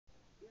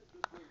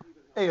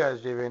Hey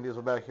guys, Jay Van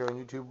Diesel back here on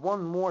YouTube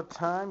one more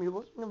time. You're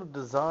looking at a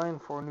design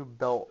for a new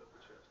belt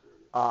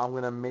I'm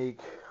going to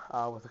make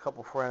with a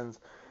couple friends.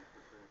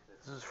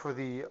 This is for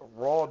the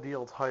Raw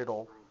Deal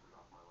title.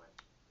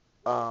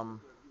 Um,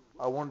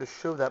 I wanted to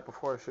show that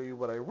before I show you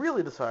what I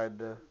really decided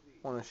to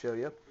want to show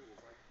you.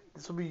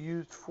 This will be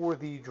used for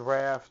the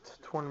draft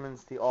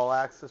tournaments, the All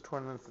Access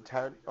tournaments,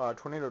 the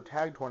Tornado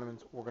Tag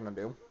tournaments we're going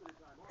to do.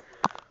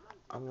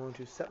 I'm going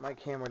to set my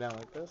camera down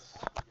like this.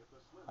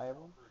 I have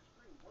one.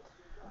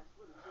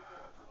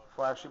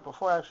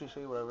 Before I actually show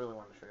you what I really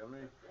want to show you,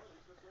 let me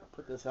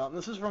put this out. And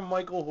this is from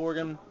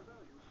Mrhorgan,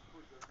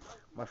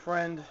 my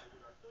friend.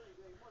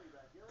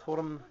 Told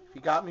him if he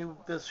got me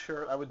this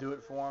shirt, I would do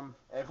it for him.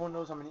 Everyone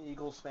knows I'm an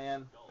Eagles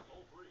fan,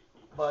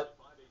 but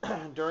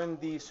during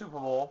the Super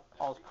Bowl,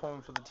 I was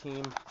pulling for the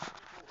team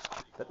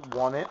that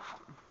won it,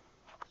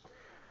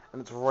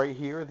 and it's right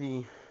here,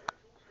 the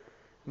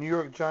New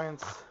York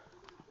Giants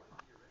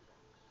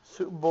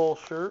Super Bowl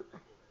shirt.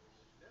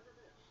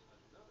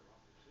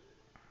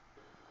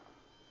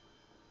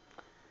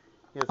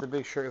 Yeah, it's a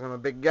big shirt because I'm a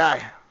big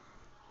guy.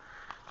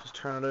 Just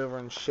turn it over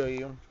and show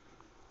you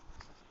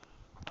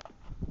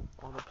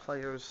all the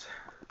players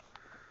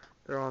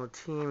that are on the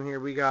team here.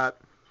 We got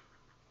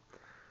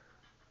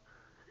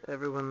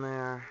everyone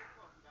there.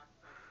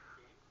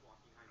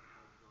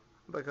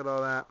 Look at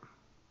all that.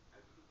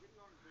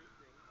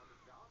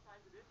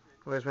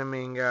 Where's my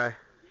main guy?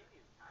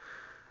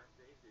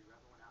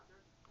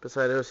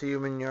 Beside OCU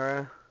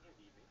Mrhorgan.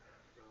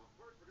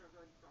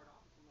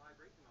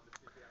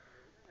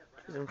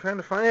 I'm trying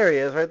to find, there he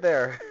is, right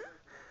there.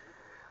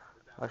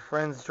 My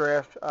friend's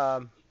draft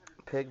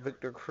pick,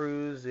 Victor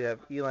Cruz. You have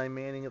Eli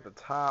Manning at the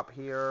top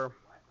here.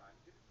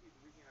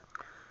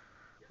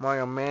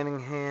 Mario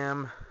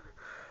Manningham.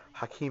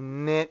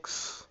 Hakeem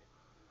Nicks.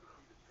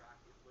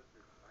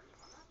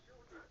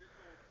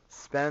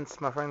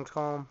 Spence, my friend's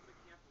call him.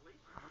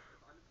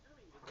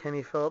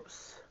 Kenny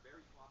Phillips.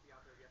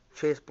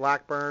 Chase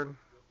Blackburn.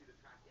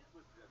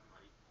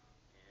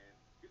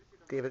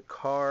 David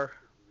Carr.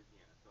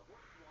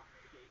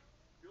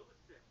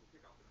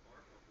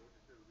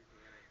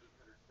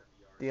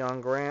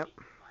 Deion Grant.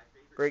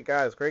 Great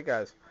guys, great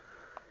guys.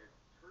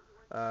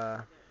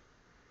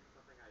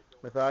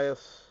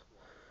 Mathias.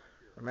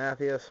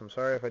 I'm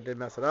sorry if I did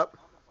mess it up.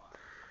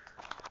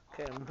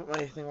 Okay, I'm going to put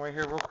my thing right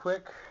here real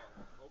quick.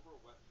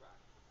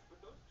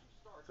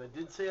 So I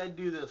did say I'd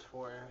do this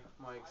for you,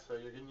 Mike, so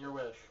you're getting your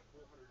wish.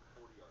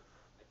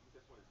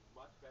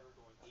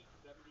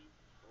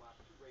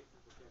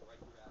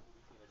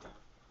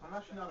 I'm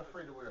actually not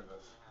afraid to wear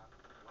this.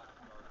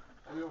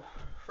 I'm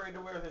afraid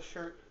to wear this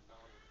shirt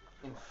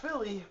in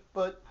Philly,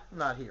 but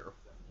not here.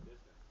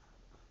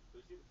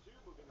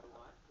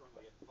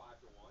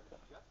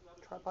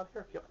 Tripod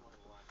here? Yep.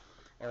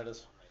 There it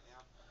is.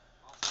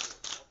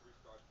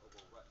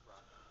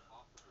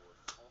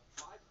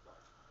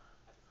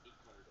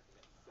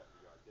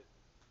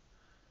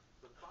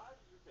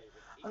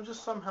 I'm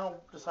just somehow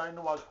deciding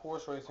to watch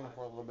horse racing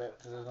for a little bit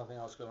because there's nothing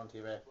else good on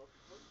TV.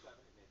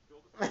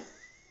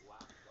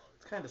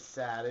 It's kind of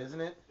sad,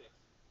 isn't it?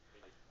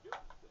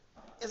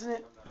 Isn't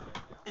it?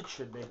 It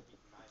should be.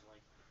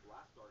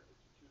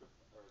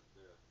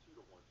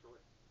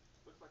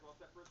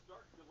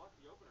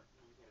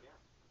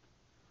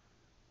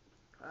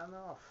 I'm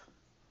off.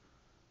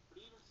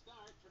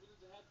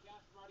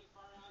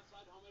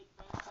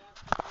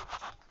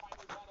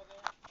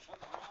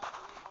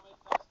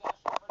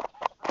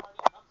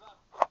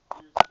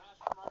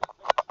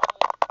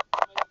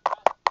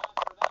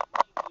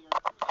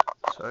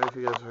 Sorry if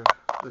you guys are,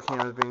 the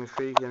camera's being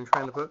shaky. I'm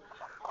trying to put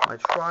my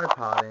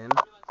tripod in.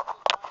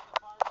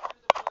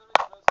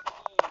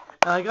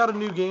 And I got a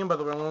new game, by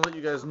the way. I want to let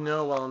you guys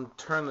know while I'm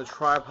turning the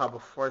tripod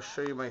before I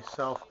show you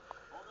myself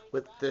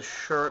with this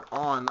shirt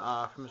on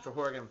from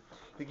Mrhorgan.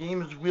 The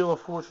game is Wheel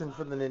of Fortune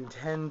for the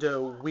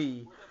Nintendo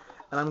Wii.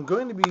 And I'm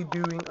going to be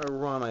doing a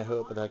run, I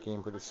hope, of that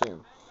game pretty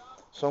soon.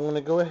 So I'm going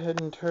to go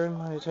ahead and turn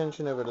my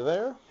attention over to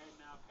there.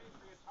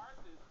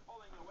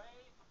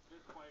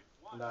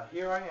 And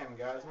here I am,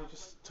 guys. Let me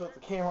just tilt the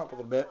camera up a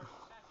little bit.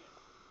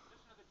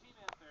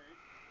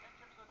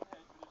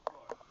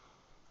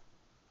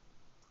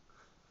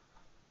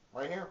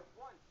 Right here.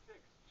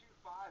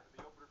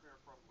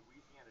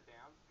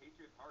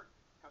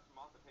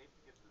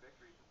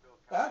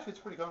 Actually, it's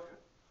pretty comfortable.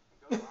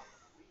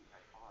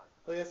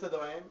 Like I said,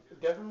 though, I am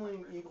definitely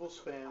an Eagles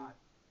fan.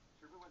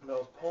 But I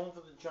was pulling for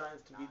the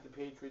Giants to beat the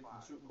Patriots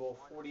in Super Bowl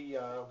 40,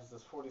 was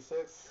this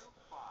 46?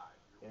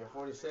 Yeah,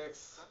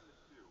 46.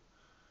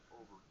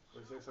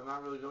 46, I'm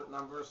not really good at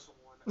numbers.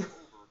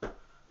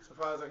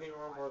 Surprised I can't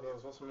remember there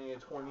was WrestleMania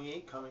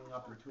 28 coming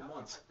up in 2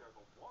 months.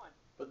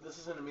 But this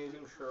is an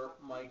amazing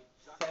shirt, Mike.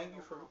 Thank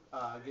you for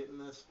getting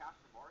this.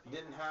 You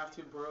didn't have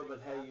to, bro,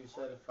 but hey, you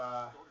said if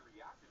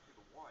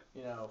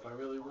if I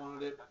really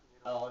wanted it,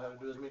 all I had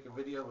to do is make a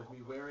video with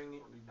me wearing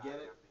it, you'd get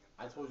it.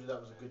 I told you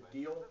that was a good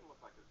deal.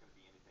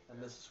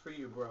 And this is for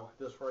you, bro.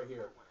 This right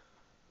here.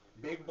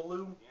 Big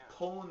Blue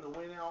pulling the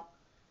win out.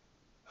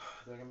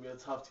 They're going to be a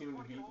tough team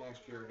to beat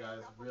next year,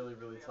 guys. Really,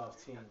 really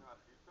tough team.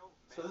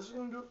 So this is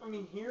going to do it for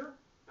me here.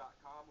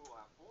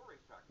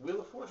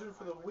 Wheel of Fortune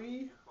for the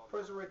Wii,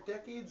 Price is Right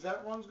Decades,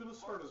 that one's going to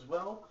start as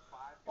well.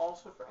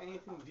 Also for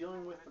anything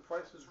dealing with the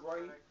Price is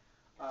Right,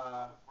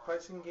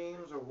 pricing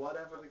games or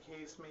whatever the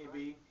case may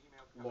be,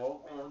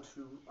 log on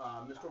to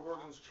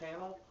Mrhorgan's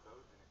channel.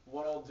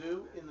 What I'll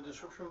do in the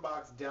description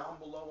box down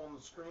below on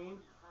the screen,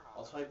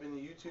 I'll type in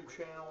the YouTube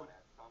channel,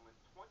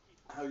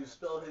 how you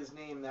spell his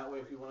name. That way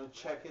if you want to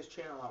check his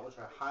channel out, which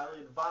I highly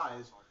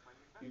advise,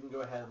 you can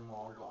go ahead and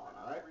log on,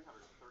 alright?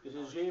 This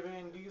is Jay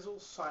Van Diesel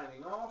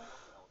signing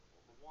off.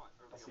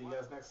 I'll see you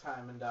guys next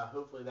time, and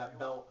hopefully that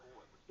belt,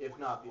 if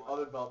not the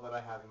other belt that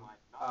I have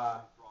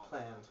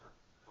planned,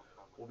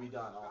 will be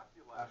done. I'll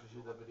actually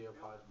shoot that video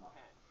probably tomorrow.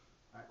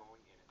 Alright,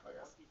 bye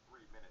guys.